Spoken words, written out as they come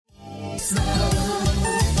Y'all,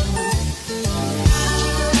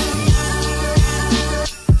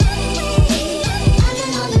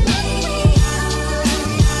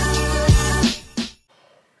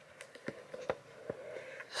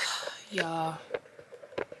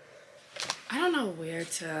 I don't know where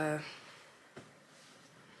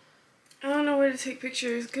to take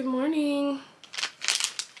pictures. Good morning.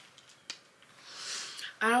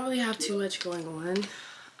 I don't really have too much going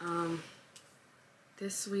on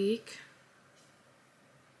this week.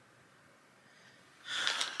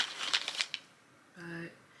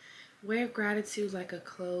 But wear gratitude like a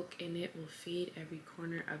cloak and it will feed every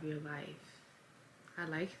corner of your life. I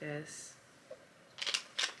like this.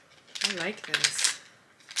 I like this.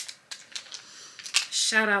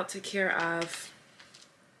 Shout out to care of.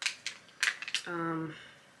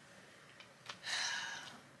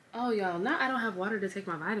 Oh y'all, now I don't have water to take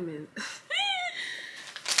my vitamins.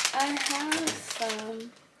 I have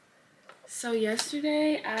some. So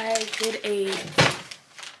yesterday I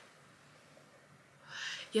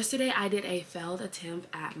did a failed attempt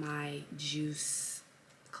at my juice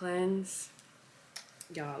cleanse.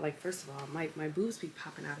 Y'all, like, first of all, my boobs be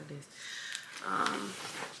popping out of this.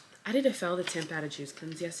 I did a failed attempt at a juice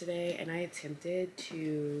cleanse yesterday, and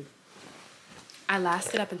I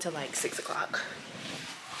lasted up until like 6 o'clock.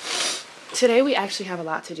 Today we actually have a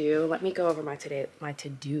lot to do. Let me go over my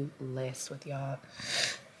to-do list with y'all.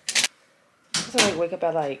 I like wake up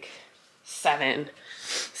at like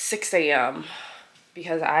 6 a.m.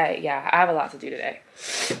 because I have a lot to do today.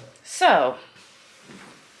 So,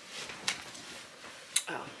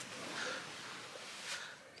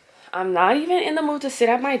 I'm not even in the mood to sit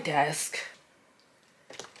at my desk.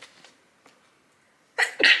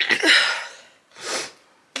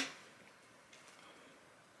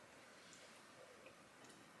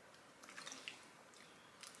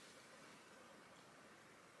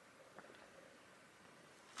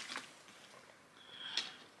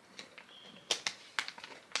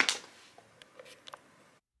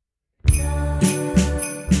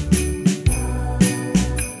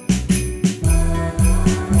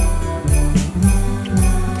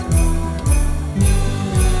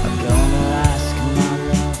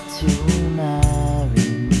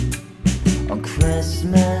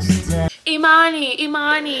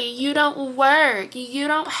 Imani, you don't work. You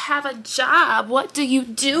don't have a job. What do you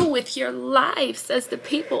do with your life? Says the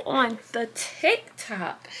people on the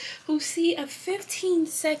TikTok who see a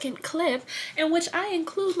 15-second clip in which I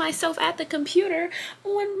include myself at the computer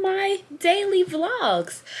on my daily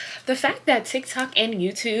vlogs. The fact that TikTok and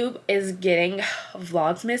YouTube is getting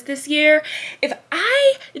VlOGMAS this year, if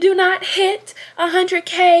I do not hit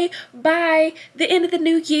 100K by the end of the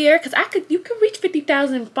new year, because you could reach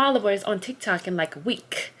 50,000 followers on TikTok in like a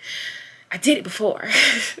week. I did it before.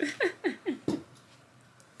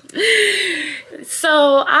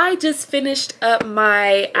 So I just finished up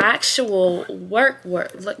my actual work.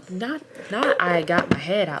 Look, not I got my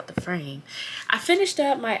head out the frame. I finished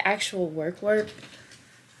up my actual work.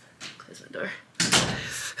 Close my door.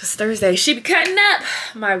 Cause Thursday she be cutting up.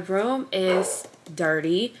 My room is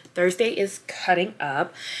dirty. Thursday is cutting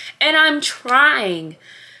up, and I'm trying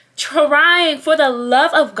for the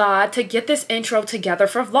love of God to get this intro together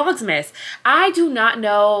for VlOGMAS. I do not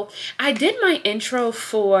know. I did my intro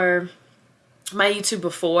for my YouTube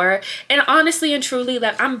before, and honestly and truly,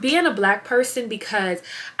 like, I'm being a black person because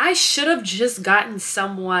I should have just gotten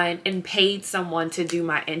someone and paid someone to do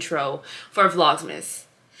my intro for VlOGMAS.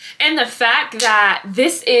 And the fact that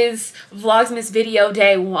this is VlOGMAS video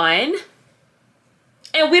day 1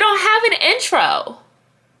 and we don't have an intro.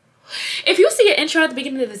 If you see an intro at the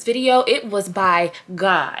beginning of this video, it was by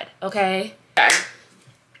God, okay?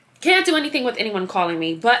 Can't do anything with anyone calling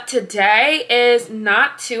me, but today is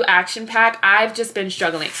not too action-packed. I've just been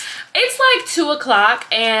struggling. It's like 2 o'clock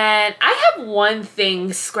and I have one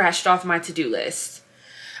thing scratched off my to-do list.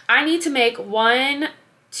 I need to make 2 videos,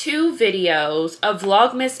 a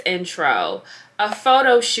VlOGMAS intro, a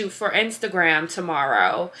photo shoot for Instagram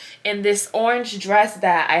tomorrow in this orange dress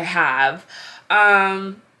that I have,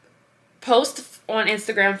 post on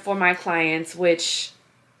Instagram for my clients, which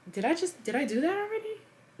did I do that already?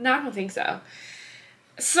 No, I don't think so.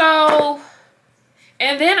 So,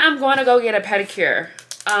 and then I'm going to go get a pedicure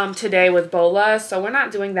today with Bola, so we're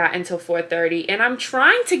not doing that until 4:30, and I'm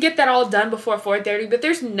trying to get that all done before 4:30, but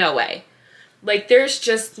there's no way. Like, there's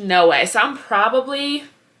just no way. So I'm probably,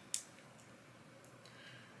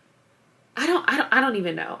 I don't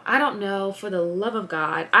even know. I don't know, for the love of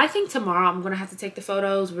God. I think tomorrow I'm going to have to take the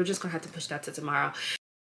photos. We're just going to have to push that to tomorrow.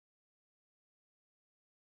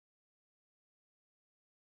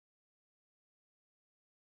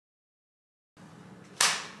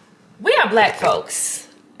 We are black folks,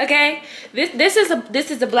 okay? This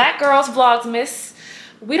is a black girls vlogmas.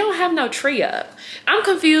 We don't have no tree up. I'm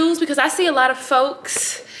confused because I see a lot of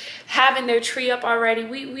folks having their tree up already.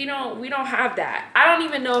 We don't have that. I don't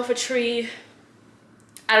even know if a tree,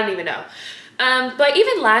 I don't even know. But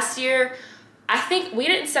even last year, I think we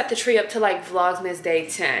didn't set the tree up to like Vlogmas Day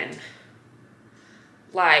 10.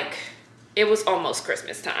 Like, it was almost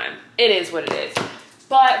Christmas time. It is what it is.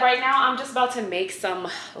 But right now, I'm just about to make some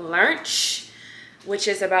lunch, which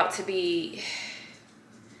is about to be,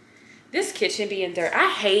 this kitchen being dirty. I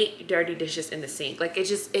hate dirty dishes in the sink. Like, it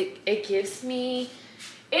just, it gives me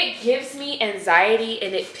anxiety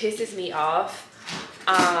and it pisses me off.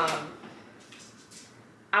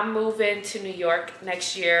 I'm moving to New York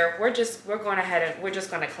next year. We're going ahead and we're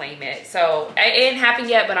just gonna claim it. So it ain't happened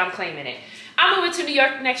yet, but I'm claiming it. I'm moving to New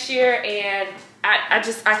York next year, and I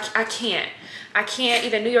can't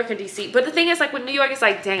either New York or DC. But the thing is, like with New York, it's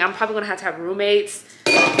like, dang, I'm probably gonna have to have roommates.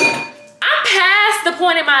 I'm past the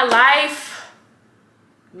point in my life,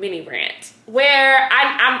 mini rant, where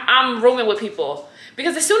I'm rooming with people.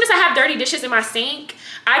 Because as soon as I have dirty dishes in my sink,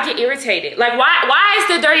 I get irritated. Like, why is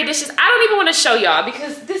there dirty dishes? I don't even want to show y'all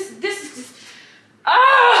because this is just,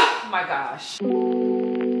 oh my gosh.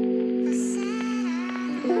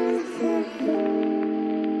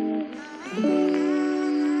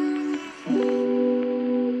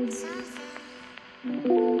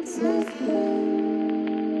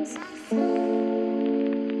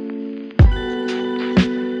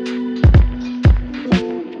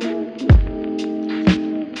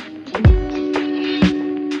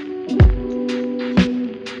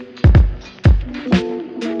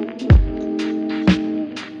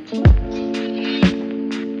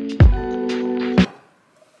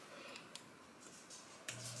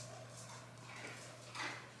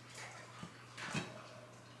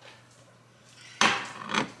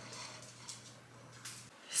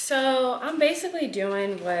 So I'm basically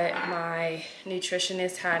doing what my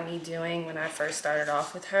nutritionist had me doing when I first started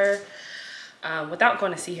off with her, without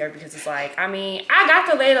going to see her, because it's like, I mean, I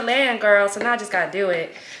got the lay of the land, girl, so now I just gotta do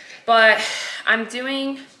it. But I'm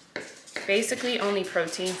doing basically only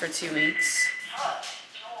protein for 2 weeks,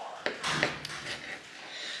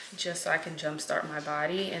 just so I can jumpstart my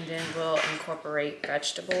body, and then we'll incorporate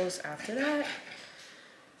vegetables after that.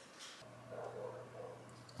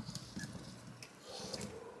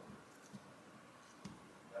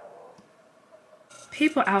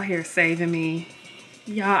 People out here saving me.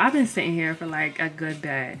 Y'all, I've been sitting here for like a good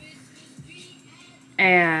bit.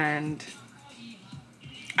 And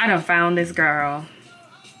I done found this girl.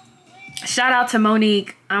 Shout out to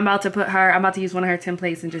Monique. I'm about to use one of her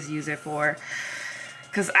templates and just use it for,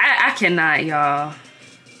 cause I cannot, y'all.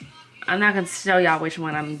 I'm not gonna show y'all which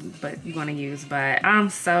one I'm gonna use, but I'm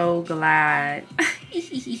so glad.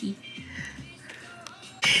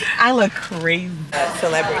 I look crazy.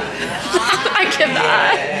 Celebrity. I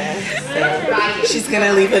cannot. Yeah, so she's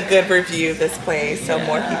gonna leave a good review of this place so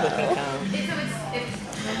more people can come.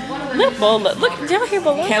 Look, Bola. Look, did y'all hear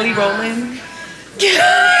Bola? Kelly Rowland.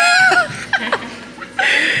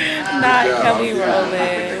 Not Kelly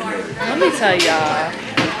Rowland. Let me tell y'all,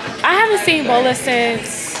 I haven't seen Bola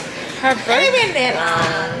since her birthday. Ain't been that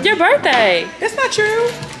long. Your birthday. That's not true.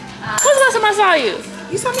 When's the last time I saw you?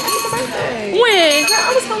 You saw me on your birthday. When? Yeah,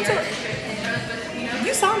 I was home too.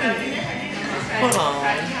 You saw me. Hold on.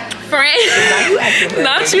 Friend. Now you acting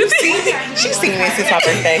Not you. She's seen me since my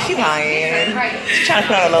birthday. She lying. She's trying to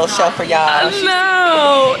put on a little show for y'all.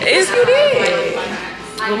 No. Yes, you did.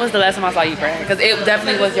 When was the last time I saw you, friend? Because it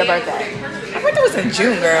definitely was your birthday. My birthday was in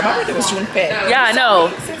June, girl. My birthday was June 5th. Yeah, I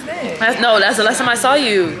know. Since then. That's the last time I saw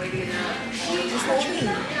you.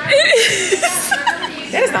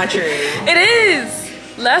 That is not true. It is.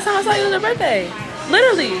 Last time I saw you was your birthday.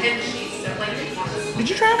 Literally. Did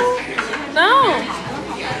you travel? No.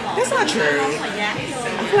 That's not true.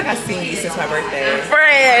 I feel like I've seen you since my birthday.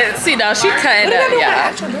 Friend. See, now she cutting up,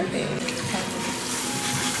 Yeah. y'all. Birthday?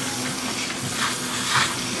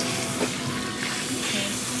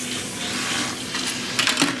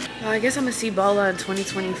 Well, I guess I'm gonna see Bola in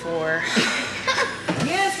 2024.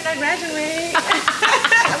 Yes, when I graduate.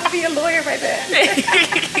 I'm gonna be a lawyer by then.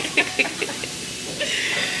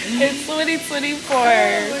 It's 2024. Oh, look at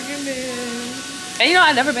this. And you know,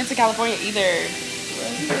 I've never been to California either.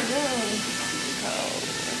 Well, you should go. Oh,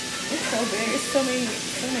 it's so big. It's so many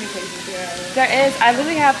places to go. There is. I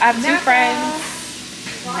have two friends.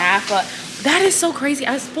 Napa. That is so crazy.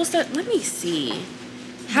 I was supposed to, let me see.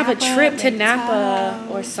 Have a trip to Napa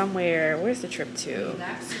or somewhere. Where's the trip to?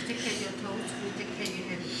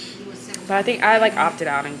 But I think I like opted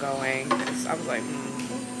out and going. 'Cause I was like,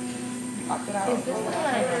 popped it out. Is this the one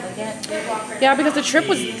I know to get? Yeah, because the trip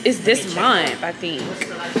is this month, I think.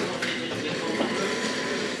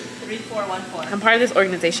 3414. I'm part of this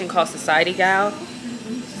organization called Society Gal.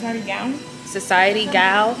 Society Gown? Society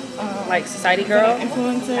Gal, like Society Girl.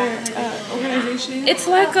 Influencer organization? It's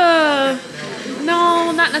like a,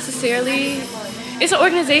 no, not necessarily. It's an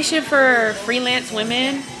organization for freelance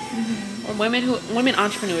women, or women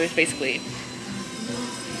entrepreneurs, basically.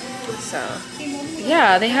 So,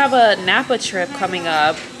 yeah, they have a Napa trip coming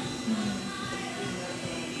up.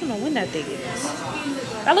 I don't know when that thing is.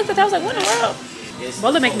 I looked at that, I was like, what in the world?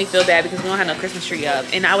 Well, it make me feel bad because we don't have no Christmas tree up.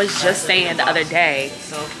 And I was just saying the other day,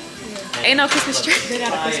 ain't no Christmas tree. They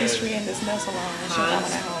got a Christmas tree in this nail salon. She got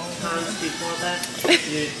one at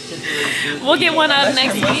home. We'll get one up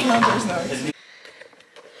next week.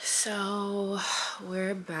 So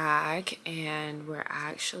we're back and we're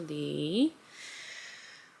actually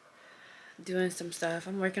doing some stuff.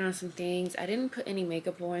 I'm working on some things. I didn't put any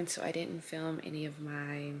makeup on, so I didn't film any of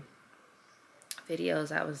my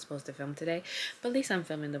videos I was supposed to film today, but at least I'm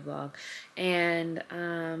filming the vlog. And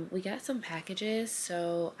we got some packages.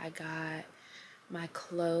 So I got my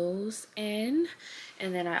clothes in,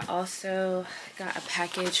 and then I also got a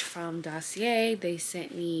package from Dossier. They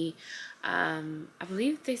sent me I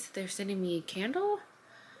believe they're sending me a candle.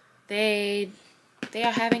 They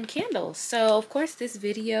are having candles. So of course this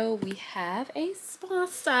video we have a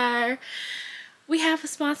sponsor. We have a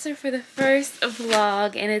sponsor for the first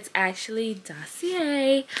vlog, and it's actually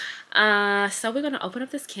Dossier. So we're gonna open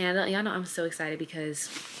up this candle. Y'all know I'm so excited because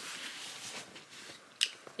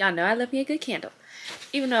y'all know I love me a good candle.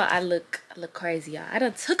 Even though I look crazy, y'all. I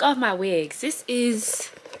done took off my wigs. This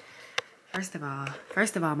is first of all,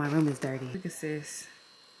 my room is dirty. Look at sis.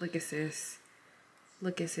 Look at sis.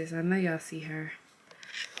 Look at sis. I know y'all see her.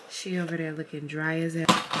 She over there looking dry as hell.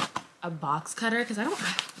 A box cutter, because I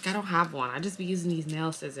don't have one. I just be using these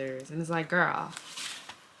nail scissors, and it's like, girl,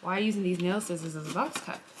 why are you using these nail scissors as a box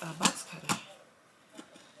cutter?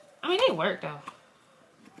 I mean, they work though.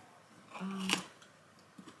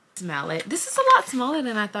 Smell it. This is a lot smaller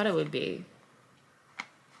than I thought it would be.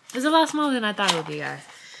 It's a lot smaller than I thought it would be, guys.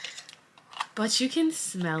 But you can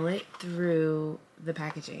smell it through the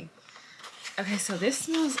packaging. Okay, so this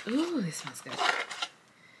smells, ooh, this smells good.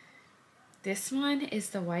 This one is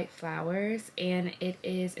the White Flowers, and it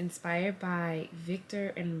is inspired by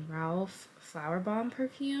Victor and Ralph Flower Bomb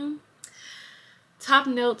perfume. Top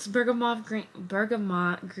notes: bergamot,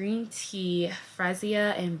 green tea,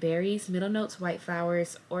 freesia, and berries. Middle notes: white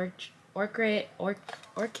flowers, orchid,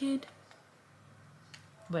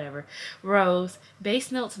 whatever, rose.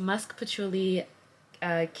 Base notes: musk, patchouli,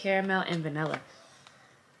 caramel, and vanilla.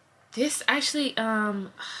 This actually, I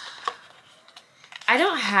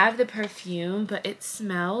don't have the perfume, but it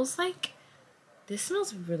smells like, this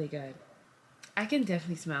smells really good. I can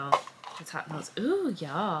definitely smell the top notes. Ooh,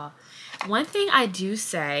 y'all. One thing I do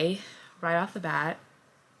say right off the bat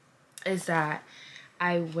is that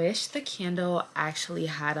I wish the candle actually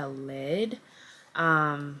had a lid.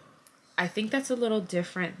 I think that's a little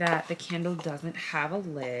different that the candle doesn't have a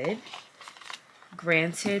lid.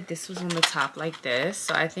 Granted, this was on the top like this,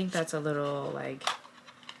 so I think that's a little, like,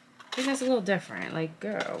 I think that's a little different. Like,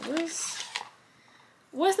 girl, where's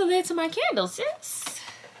the lid to my candle, sis?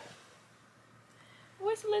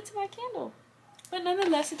 Where's the lid to my candle? But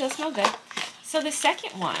nonetheless, it does smell good. So the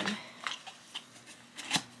second one,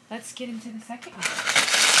 let's get into the second one.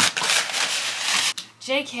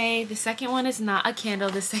 JK, the second one is not a candle.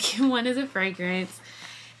 The second one is a fragrance.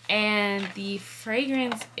 And the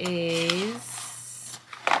fragrance is,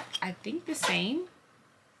 I think, the same.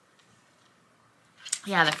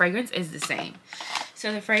 Yeah, the fragrance is the same.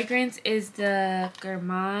 So the fragrance is the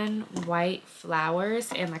Gourmand White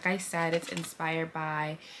Flowers. And like I said, it's inspired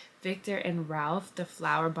by Victor and Ralph, the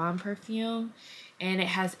Flower Bomb perfume. And it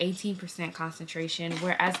has 18% concentration,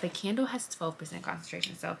 whereas the candle has 12%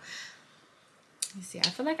 concentration. So, let me see. I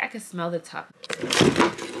feel like I could smell the top.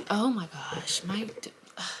 Oh my gosh.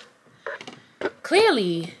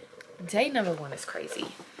 Clearly, day number one is crazy.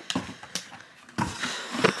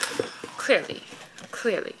 Clearly.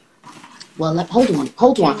 Well, hold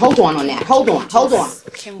on on that. Hold on.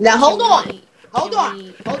 Now, hold on. I'm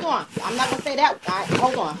not gonna say that. All right,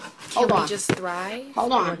 hold on. Can we just thrive?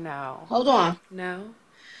 Hold on. Or no? Hold on. No?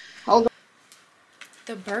 Hold on.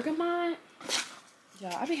 The bergamot.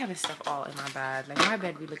 Y'all, I be having stuff all in my bed. Like, my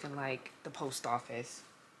bed be looking like the post office.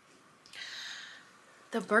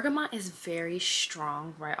 The bergamot is very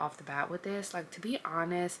strong right off the bat with this. Like, to be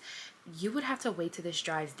honest, you would have to wait till this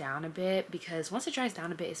dries down a bit, because once it dries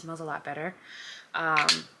down a bit, it smells a lot better.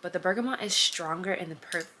 But the bergamot is stronger in the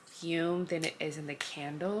perfume than it is in the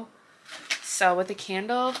candle. So with the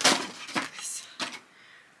candle,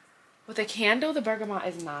 the bergamot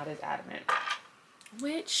is not as adamant,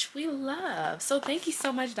 which we love. So thank you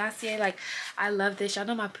so much, Dossier. Like, I love this. Y'all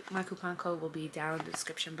know my coupon code will be down in the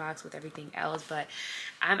description box with everything else, but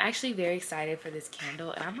I'm actually very excited for this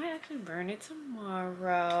candle, and I might actually burn it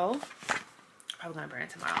tomorrow. Probably gonna burn it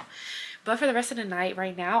tomorrow. But for the rest of the night,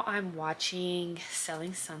 right now I'm watching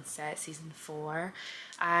Selling Sunset season 4.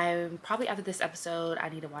 I'm probably, after this episode, I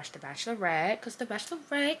need to watch The Bachelorette, because The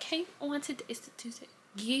Bachelorette came on today. It's Tuesday.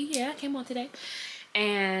 Yeah, it came on today.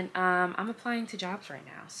 And I'm applying to jobs right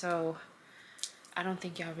now, so I don't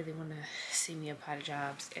think y'all really want to see me apply to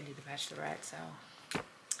jobs and do The Bachelorette. So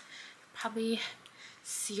probably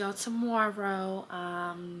see y'all tomorrow.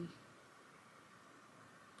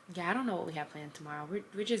 Yeah, I don't know what we have planned tomorrow.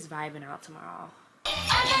 We're just vibing out tomorrow.